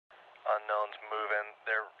unknowns moving.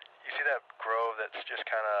 There, you see that grove that's just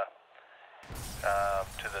kind of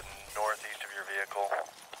to the northeast of your vehicle?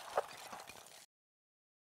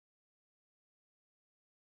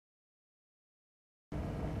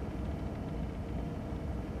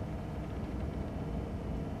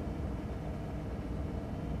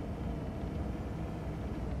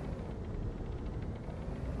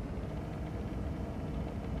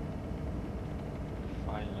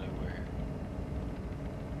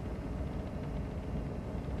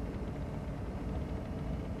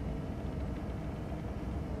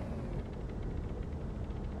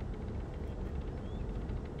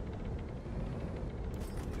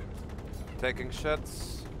 Taking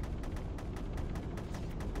shots.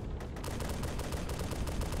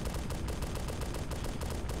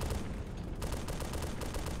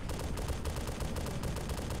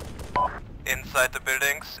 Inside the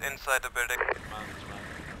buildings, inside the building.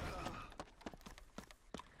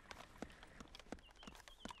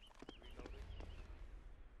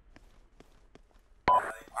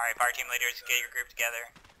 Alright, fire team leaders, get your group together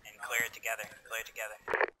and clear it together. Clear it together.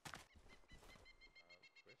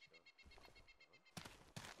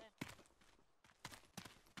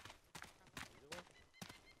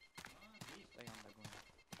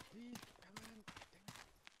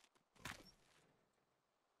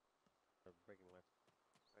 Breaking left.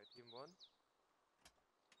 Fireteam 1.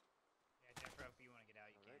 Yeah, Jeffro, if you want to get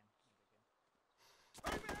out, you can.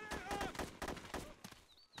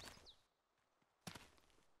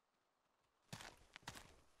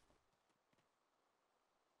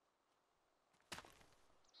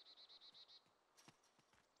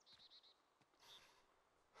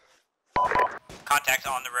 Contacts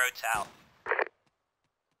on the road south.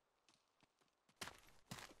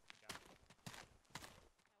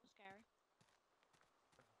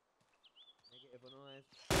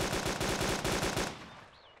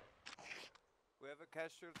 We have a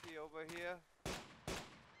casualty over here.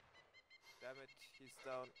 Damn it, he's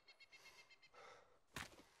down.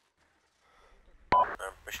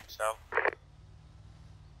 Pushing south.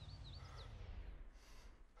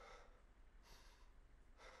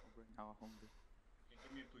 Over now, hungry. Yeah,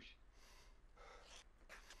 give me a push.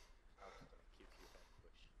 I'll give you that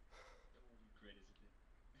push. That will be great, isn't it?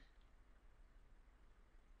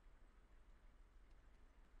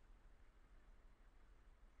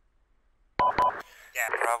 Yeah,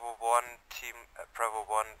 Bravo 1 team, Bravo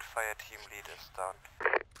 1 fire team lead is down.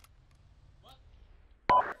 What?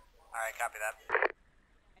 Alright, copy that.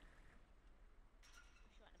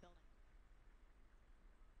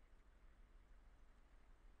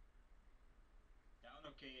 Down,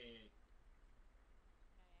 okay.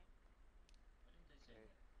 Why didn't they say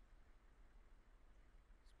that?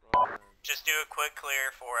 Just do a quick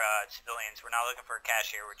clear for civilians. We're not looking for a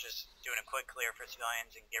cache here. We're just doing a quick clear for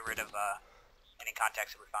civilians and get rid of any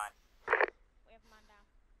contacts that we find. We have a man down.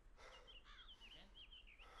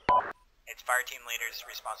 It's fire team leaders'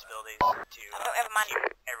 responsibilities to keep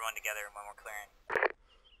everyone together when we're clearing.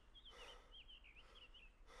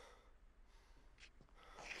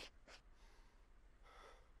 What's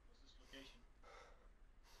this location?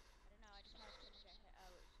 I don't know, I just wanted to get hit.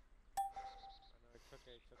 Oh, No, it's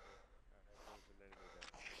okay, it's okay. There's an enemy there.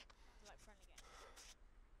 like friendly game.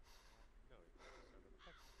 No, it's not an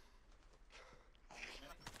attack.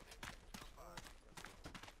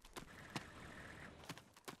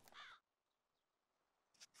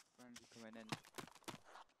 Friendly coming in.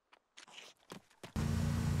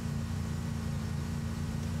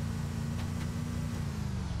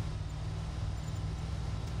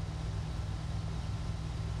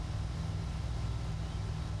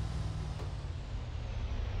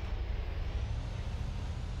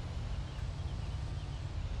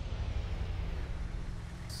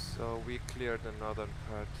 So we cleared the northern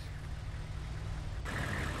part.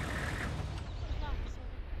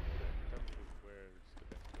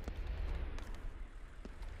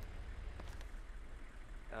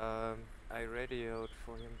 I radioed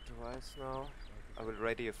for him twice now. I will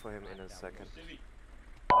radio for him in a second.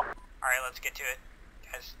 Alright, let's get to it,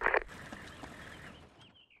 guys.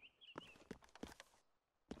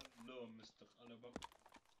 Hello, Mr. Alabama.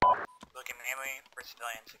 Looking mainly for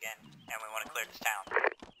civilians again, and we want to clear this town.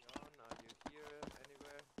 Jan, are you here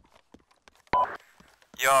anywhere?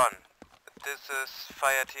 Jan, this is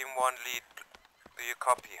fire team 1 lead. Do you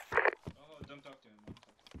copy? Oh, don't talk to him. Don't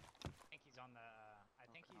talk to him. I think he's on the, on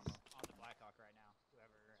the Blackhawk right now,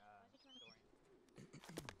 whoever, Dorian.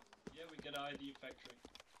 Yeah, we get ID factory.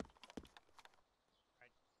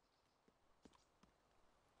 Right.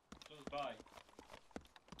 Close by.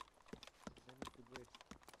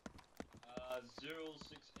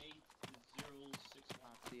 068 to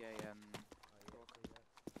 061. CAM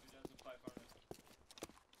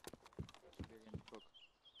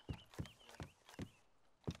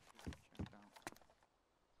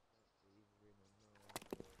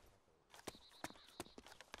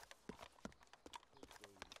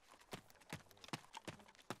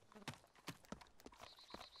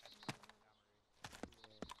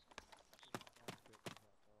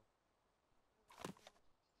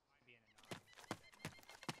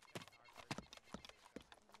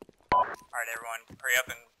Alright everyone, hurry up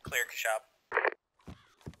and clear shop.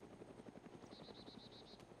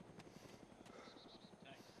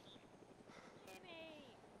 Jimmy!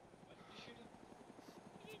 What did you shoot him?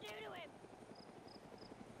 What did you do to him?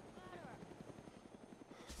 Murderer!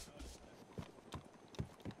 Hey, let's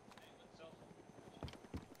sell some.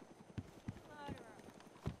 Murderer!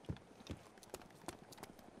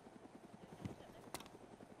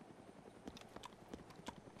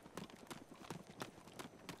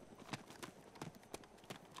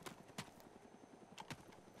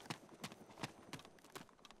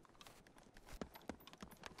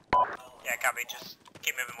 Yeah, copy, just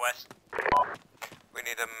keep moving west. We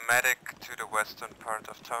need a medic to the western part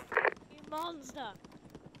of town. You monster!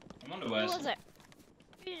 I'm on the Who west. was it?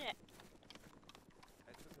 Who did it?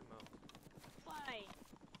 I took him out. Why?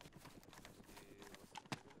 He wasn't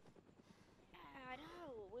Yeah, I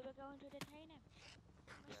know. We were going to detain him.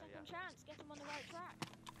 Yeah, Second yeah. chance, get him on the right track.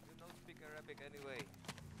 You don't speak Arabic anyway.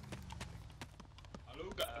 Hello,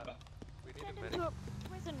 Gabba. We need Send a him medic. to a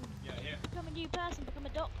prison. Yeah, here. Become a new person, become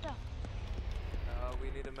a doctor. We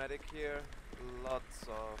need a medic here. Lots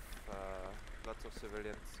of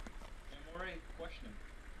civilians. I'm already questioning.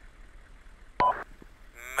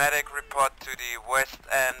 Medic report to the west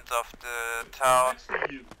end of the town. Next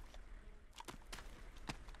to you.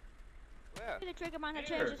 Where? The trigger man had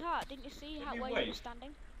Here. changed his heart. Didn't you see Let how me where he wait. was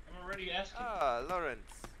standing? I'm already asking. Ah,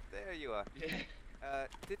 Lawrence. There you are. Yeah,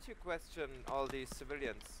 Did you question all these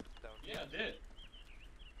civilians down yeah, here? I did.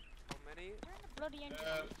 How many? They're in the bloody engine.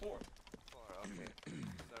 4. 4, okay.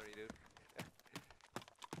 Sorry, dude.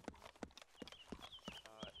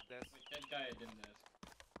 There's... Wait, that guy I didn't ask.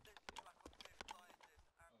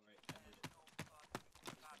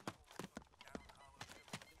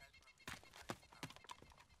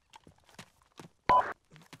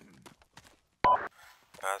 Oh, right, I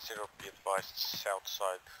did it. 0 be advised, south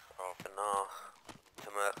side of Nah.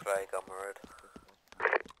 Tamerklai Gamarad.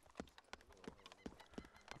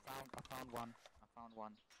 I found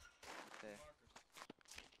one. There.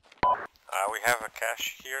 We have a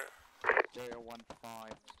cache here.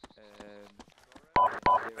 015.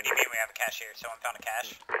 What do you mean we have a cache here? Someone found a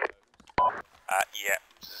cache? Yeah,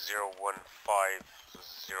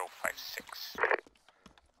 015056.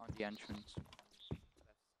 On the entrance.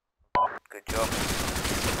 Good job.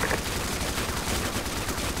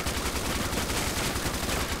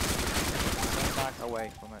 Stand back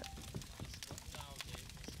away from it.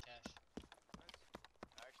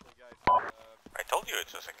 Actually, guys, I told you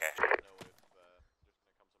it was a cache. I don't know if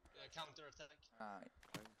there's gonna come some. Alright.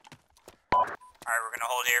 Alright, we're gonna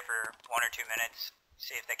hold here for 1 or 2 minutes,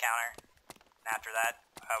 see if they counter. And after that,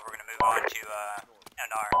 we're gonna move on to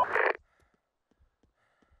NR.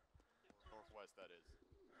 Northwest, that is.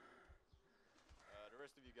 The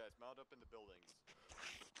rest of you guys, mount up in the buildings.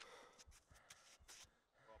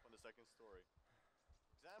 Go up on the 2nd story.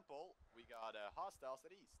 Example, we got hostiles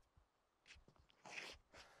at east.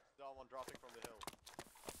 Someone dropping from the hill.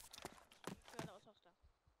 Sure, that was hostile.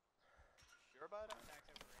 Sure about it?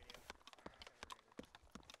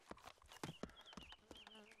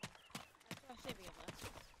 Let's see if we get there.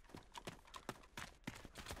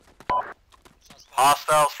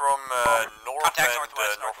 Hostiles from north Contact and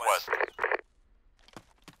northwest.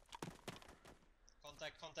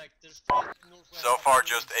 Contact, there's 3 northwest. So far,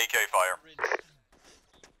 just AK fire. Ridge.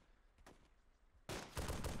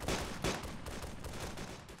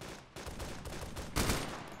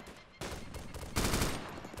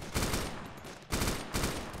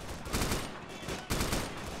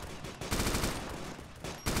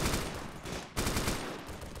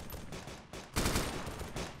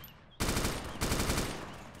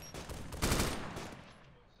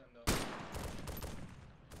 Send up.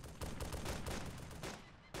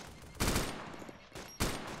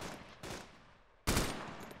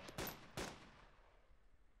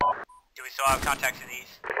 Do we still have contacts in the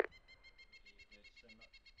east? Send up.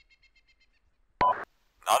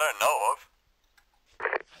 Not that I know of.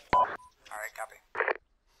 Alright, copy.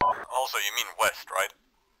 Also, you mean west, right?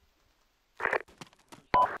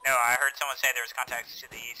 No, I heard someone say there was contacts to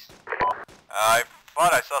the east. I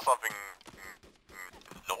thought I saw something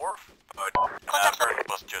north, but apparently it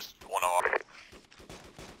was just one of our...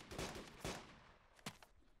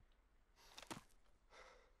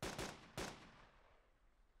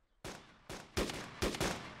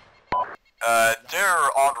 They're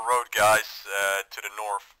on the road, guys, to the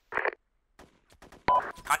north.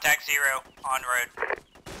 Contact 0, on road.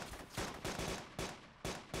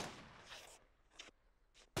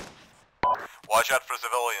 Watch out for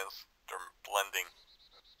civilians. They're blending.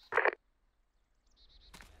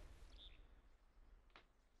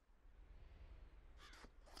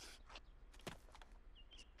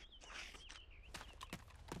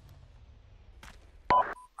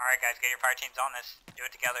 Alright guys, get your fire teams on this. Do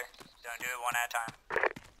it together. Don't do it one at a time.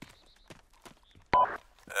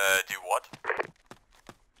 Do what?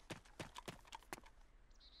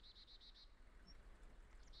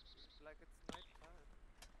 Like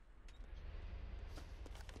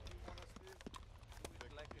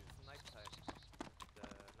it's nighttime.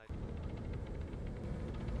 Like it's nighttime.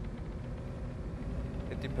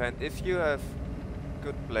 It depends. If you have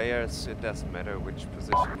good players, it doesn't matter which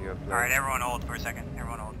position you're playing. Alright, everyone hold for a second.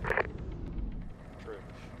 Everyone hold. True.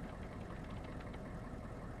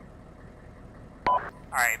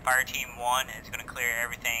 Alright, fire team 1 is going to clear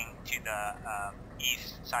everything to the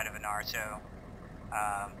east side of Anar, so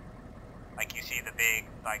like you see the big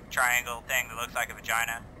like triangle thing that looks like a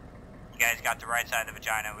vagina. You guys got the right side of the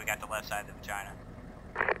vagina, we got the left side of the vagina.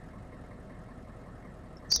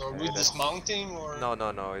 So are we dismounting or?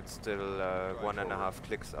 No, it's still 1.5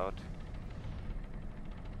 clicks out.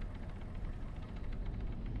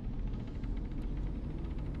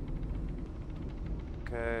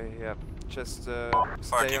 Okay, yeah, just stay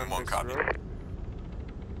on this road.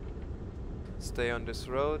 Stay on this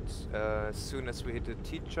road. As soon as we hit the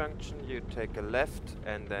T-junction, you take a left,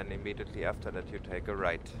 and then immediately after that you take a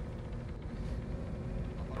right.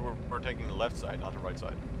 We're taking the left side, not the right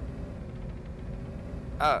side.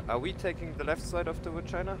 Ah, are we taking the left side of the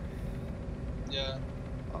vagina? Yeah.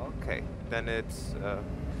 Okay, then it's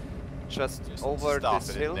just Just over stop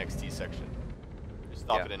this it hill. in the next T section. Just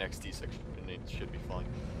stop Yeah. it in the next T section, and it should be fine.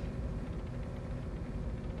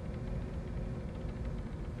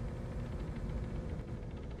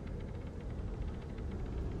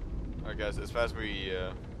 Alright guys, as fast as we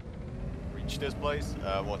reach this place,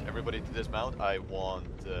 I want everybody to dismount. I want,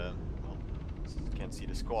 well, can't see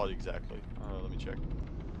the squad exactly. Let me check.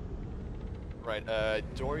 Right,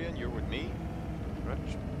 Dorian, you're with me.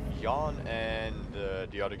 Jan and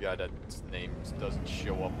the other guy that's name doesn't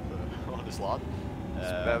show up on the slot.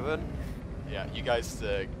 Bevan. Yeah, you guys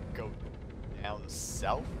go down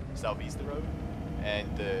southeast the road, and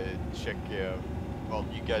check. Well,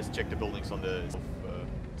 you guys check the buildings on the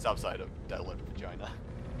south side of that left vagina,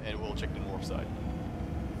 and we'll check the north side.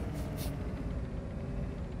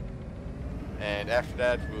 And after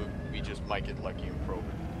that, we just might get lucky and probe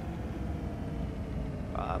it.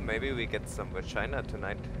 Maybe we get some vagina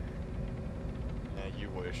tonight. Yeah, you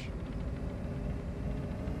wish.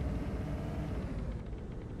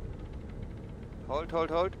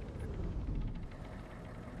 Hold.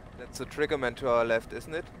 That's a triggerman to our left,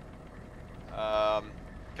 isn't it?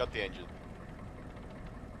 Cut the engine.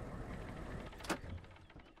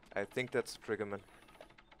 I think that's a triggerman.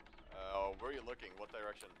 Where are you looking? What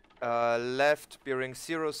direction? Left, bearing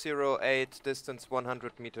 008, distance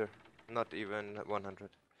 100 meter. Not even 100.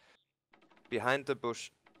 Behind the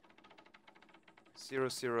bush. 008. Yeah,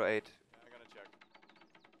 I'm gonna check.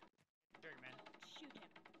 Triggerman. Shoot him.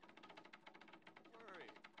 Where are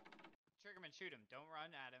you? Triggerman, shoot him. Don't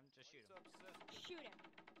run at him, just shoot him. Shoot him.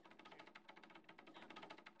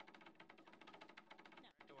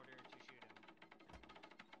 Order to shoot him.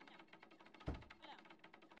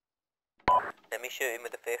 Hello. Let me shoot him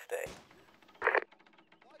with the 50.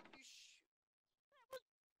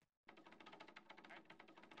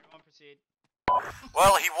 Everyone proceed.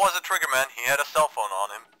 Well, he was a triggerman. He had a cell phone on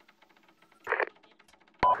him.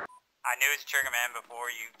 I knew it was a triggerman before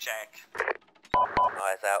you checked.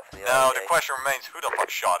 Eyes out for the Now, RJ. the question remains, who the fuck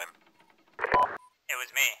shot him? It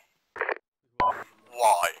was me.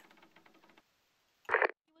 Why? He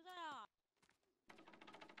was on.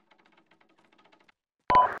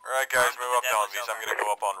 Alright guys, move up to Humvees. I'm gonna go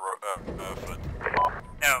up on foot.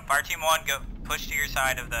 No, fire team 1, go push to your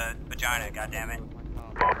side of the vagina, goddammit.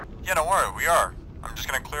 Yeah, don't worry, we are. I'm just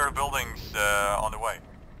gonna clear the buildings on the way.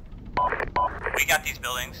 We got these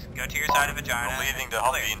buildings. Go to your side of vagina. I'm leaving the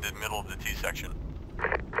Humvee in the middle of the T section.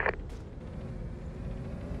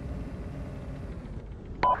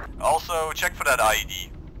 Also, check for that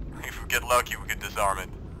IED. If we get lucky, we could disarm it.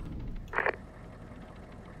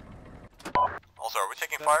 Also, are we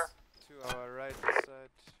taking fire? To our right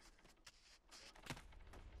side.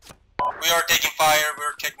 We are taking fire.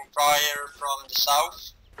 We're taking fire from the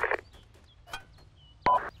south.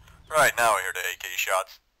 Right, now I hear the AK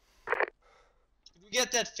shots. Did we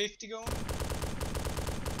get that 50 going?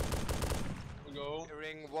 We go.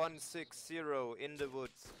 Bearing 160 in the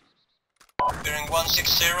woods. Bearing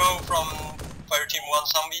 160 from Fireteam 1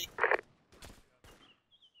 zombie.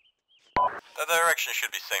 The direction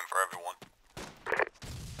should be same for everyone.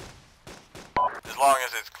 As long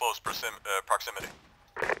as it's close proximity.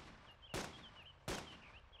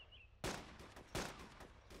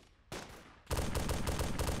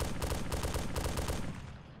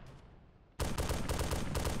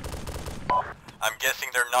 I'm guessing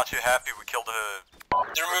they're not too happy we killed a...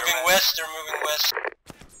 They're moving west, they're moving west.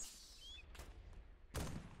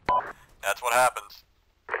 That's what happens.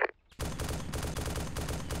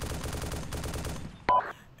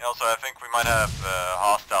 Also, I think we might have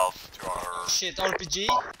hostiles to our Shit, RPG?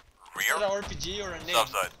 rear. Is that an RPG or a name? South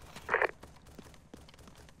side.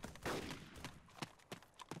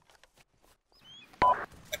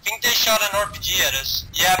 I think they shot an RPG at us.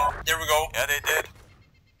 Yeah, there we go. Yeah, they did.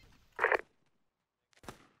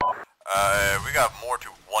 We got more to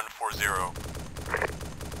 140.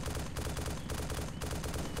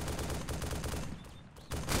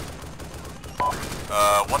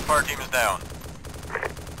 One fire team is down.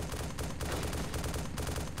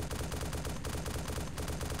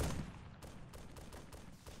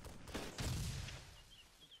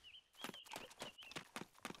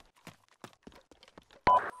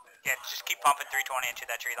 Yeah, just keep pumping 320 into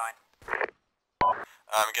that tree line.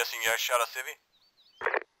 I'm guessing you guys shot a civvy?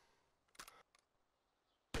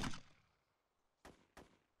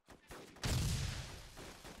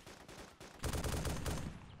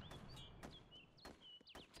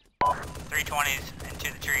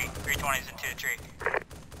 Into the tree. 320s into the tree.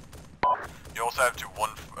 You also have to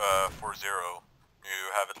 140.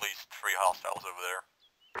 You have at least 3 hostiles over there.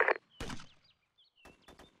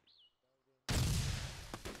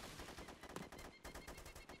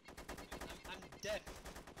 I'm deaf.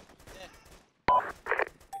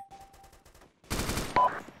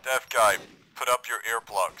 Deaf guy, put up your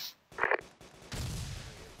earplugs. I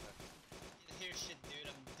can't hear shit, dude.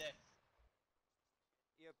 I'm deaf.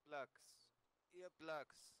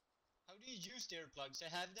 Earplugs. How do you use the earplugs? I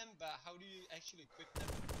have them, but how do you actually equip them?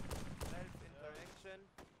 Self-interaction.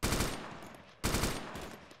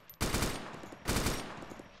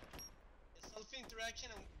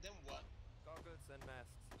 Self-interaction and then what? Goggles and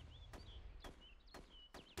masks.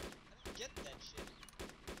 I don't get that shit.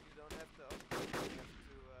 You don't have the option. You have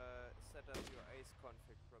to set up your ACE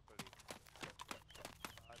config properly.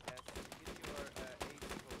 There's in your ACE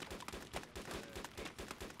folder.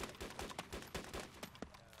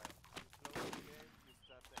 Unclose the game, you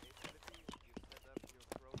start the ACE flippy, you set up your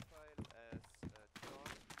profile as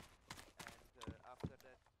John, and after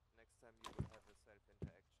that, next time you will have a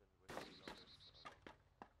self-interaction with the loggers.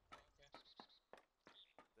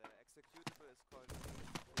 The executable is called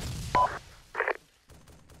ACE.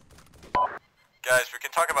 Guys, we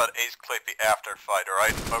can talk about Ace Clippy after fight,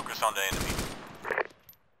 alright? Focus on the enemy.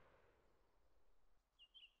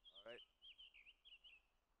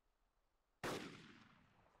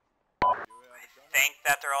 Alright. I think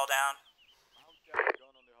that they're all down.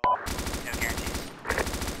 No guarantees.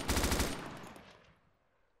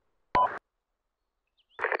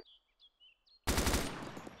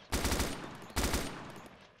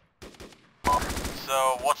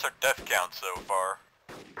 So, what's our death count so far?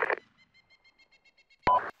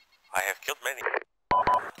 I have killed many.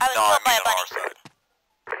 No, I mean on our side.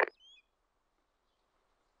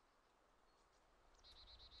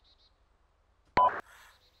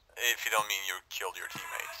 If you don't mean you killed your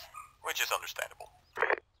teammates, which is understandable.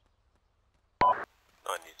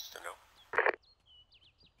 No one needs to know.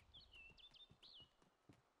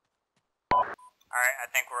 Alright, I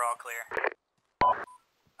think we're all clear.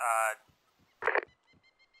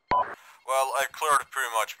 Well, I've cleared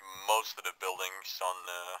pretty much most of the buildings on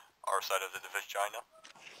our side of the vagina.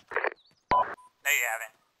 No, you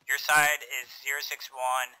haven't. Your side is 061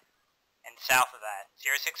 and south of that.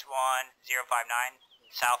 061, 059,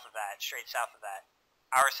 and south of that, straight south of that.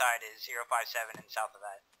 Our side is 057 and south of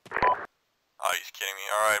that. Oh, he's kidding me.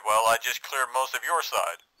 Alright, well, I just cleared most of your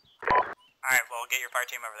side. Alright, well, get your fire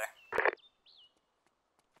team over there.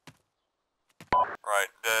 Right,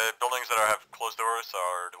 the buildings that have closed doors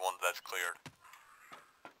are the ones that's cleared.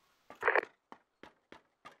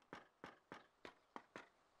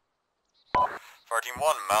 Fireteam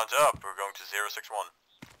 1, mount up. We're going to 061.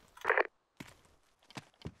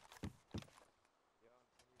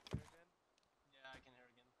 Yeah, I can hear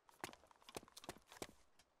again.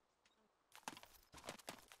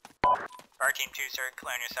 Fire team 2, sir,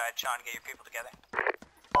 clear on your side. Sean, get your people together.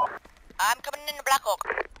 I'm coming in the Black Hawk.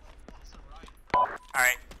 That's alright.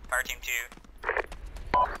 Alright, fire team 2.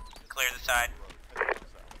 Clear the side.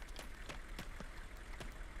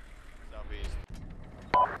 Southeast.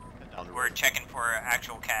 Head down the We're road. checking for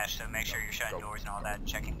actual cache, so make sure you're shutting doors and all that,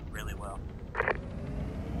 checking really well. Good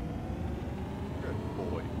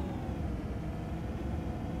boy.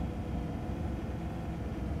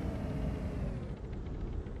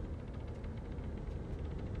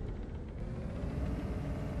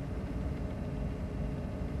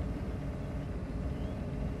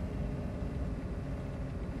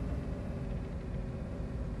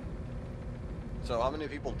 So how many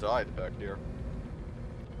people died back there?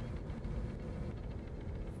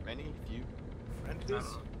 Many? Few? Friendlies?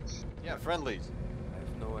 Yeah, friendlies. I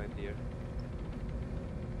have no idea.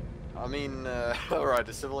 I mean, alright,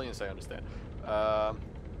 the civilians I understand. But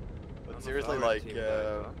None seriously, of our like, team died,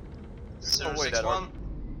 huh? there's no way that... 061.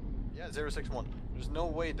 Yeah, 061. There's no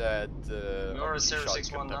way that You're a RPG shot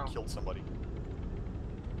 061 could have now. killed somebody.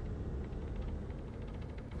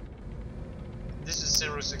 This is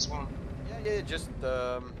 061. Yeah, just,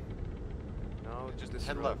 No, just this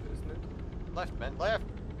head road, left. isn't it? Left, man, left!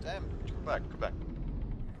 Damn, go back.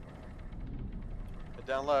 Head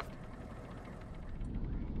down left.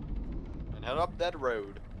 And head up that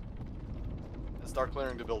road. And start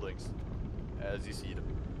clearing the buildings. As you see them.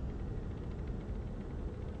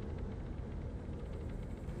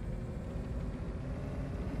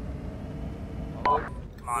 Come on,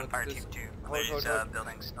 What's Fireteam this? 2. Hold, Clear these hold.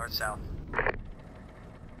 buildings, north-south.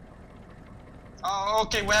 Oh,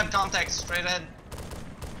 okay, we have contact straight ahead.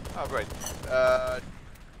 Oh, great.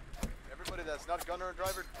 Everybody that's not gunner or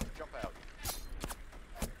driver, jump out.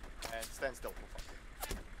 And stand still for fun.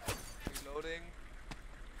 Reloading.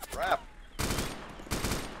 Wrap!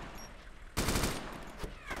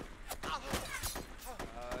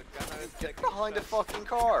 Gunner is Get taking behind the shots. fucking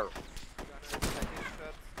car! Gunner is taking shots.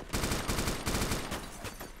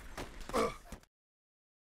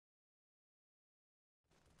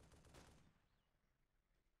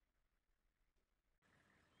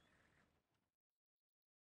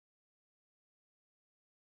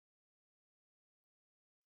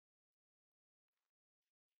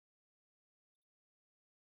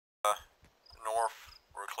 North,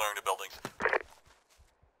 we're clearing the buildings. Do we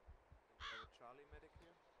have a Charlie medic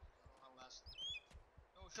here?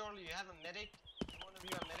 Oh, surely you have a medic? One of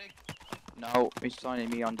you a medic? No, it's only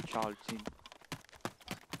me on the child team.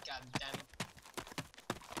 God damn it.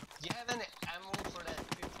 Do you have any ammo for that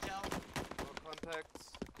 50 cal? No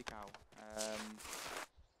contacts. The cow.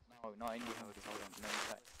 No, not in the house. Hold on, no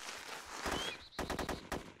sec.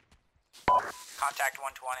 Contact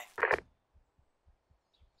 120.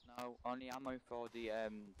 No, only ammo for the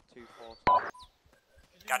 240.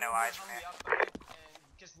 Got no eyes from Humvee here. up a bit, and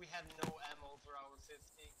because we have no ammo for our 50.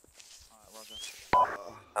 Alright, Roger.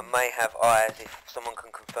 I may have eyes if someone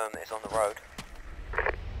can confirm that it's on the road.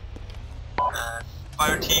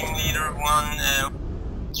 Fire team leader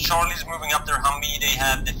 1, Charlie's moving up their Humvee, they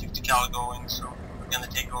have the 50 cal going, so we're gonna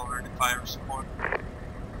take over the fire support.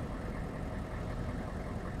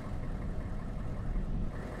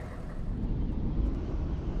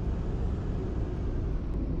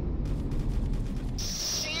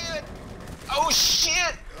 Shit! Oh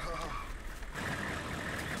shit!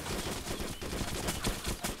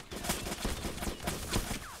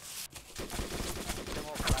 Them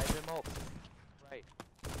up, right, them up. Right.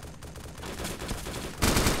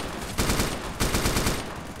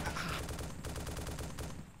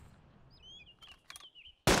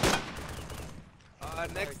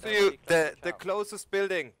 Next to Sorry, you, don't the shout. closest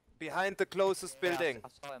building. Behind the closest Yeah, building. I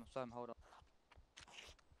saw him, hold on.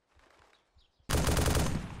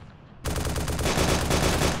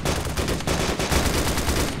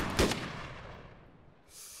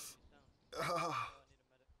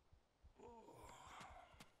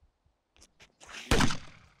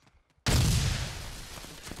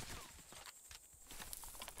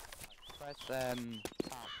 Press tab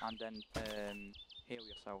and then heal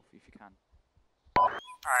yourself if you can.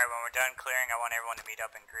 Alright, when we're done clearing, I want everyone to meet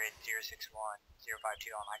up in grid 061,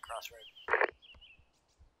 052 on High Cross Road.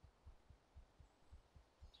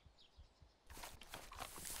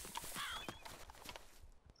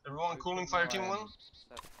 Everyone cooling fire team 1?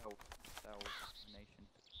 Nation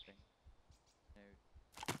thing. No.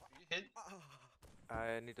 You hit?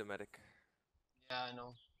 I need a medic. Yeah, I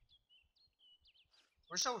know.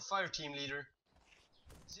 Where's our fire team leader?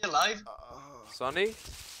 Is he alive? Sonny?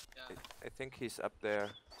 Yeah. I think he's up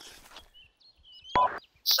there.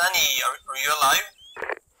 Sunny, are you alive?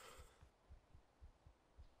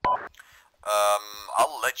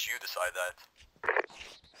 I'll let you decide that.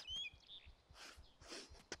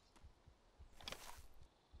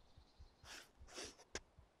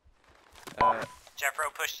 Jeffro,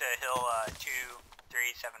 push to hill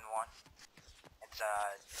 2371. It's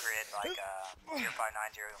grid like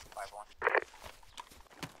 059051.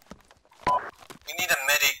 We need a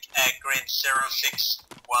medic at grid 06110543.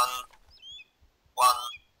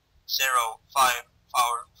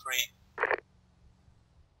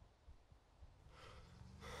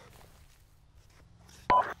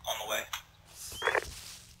 On the way.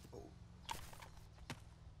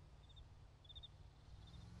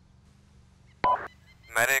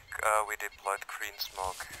 Medic, we deployed green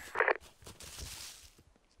smoke.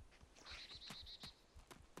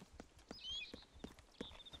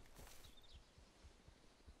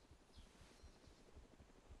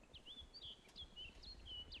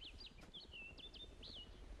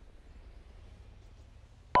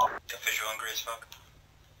 hungry as fuck.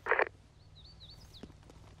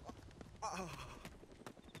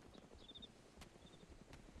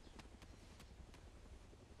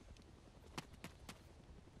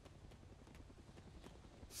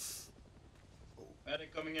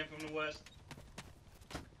 Medic coming in from the west.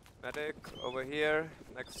 Medic over here,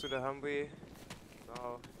 next to the Humvee.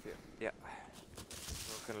 No, yeah.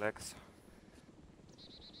 Broken legs.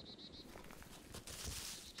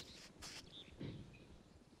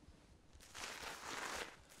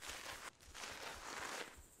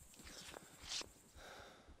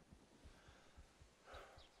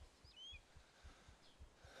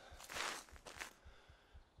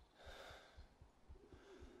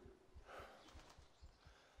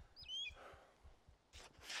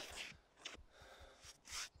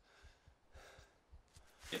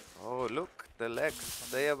 Oh, look, the legs,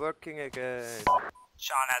 they are working again.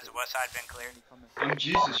 Sean, has the west side been cleared? I'm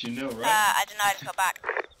Jesus, you know, right? I denied to go back.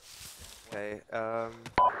 Okay,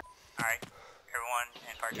 Alright, everyone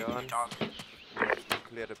in party, can you talk?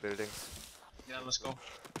 clear the buildings. Yeah, let's go.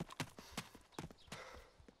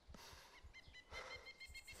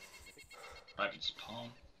 Private spawn.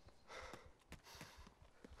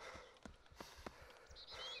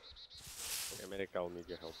 Okay, medic, I'll need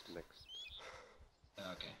your help next.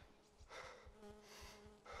 Okay.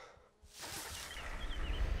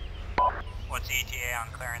 What's the ETA on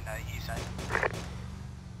clearing the east side?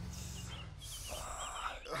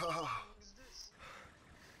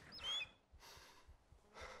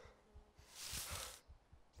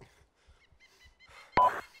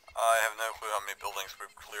 I have no clue how many buildings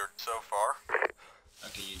we've cleared so far.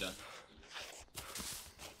 Okay, you done.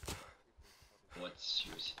 What's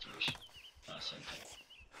your situation? Same thing.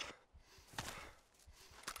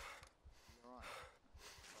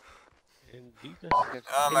 And do you guys have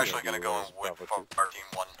I'm any actually gonna idea go where in with Bravo 2?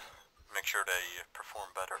 Fireteam 1. Make sure they perform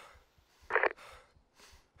better.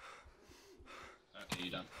 Okay,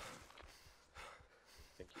 you done.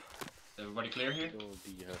 Thank you. Is everybody clear here? So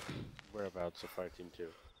the whereabouts of Fireteam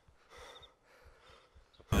 2.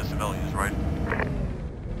 The civilians, right?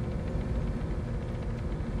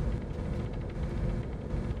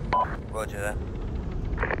 Roger that.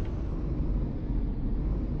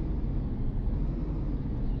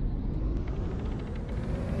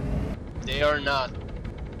 They are not.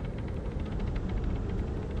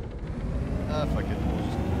 Ah, fuck it.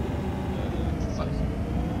 We'll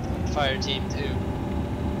just, Fire team 2.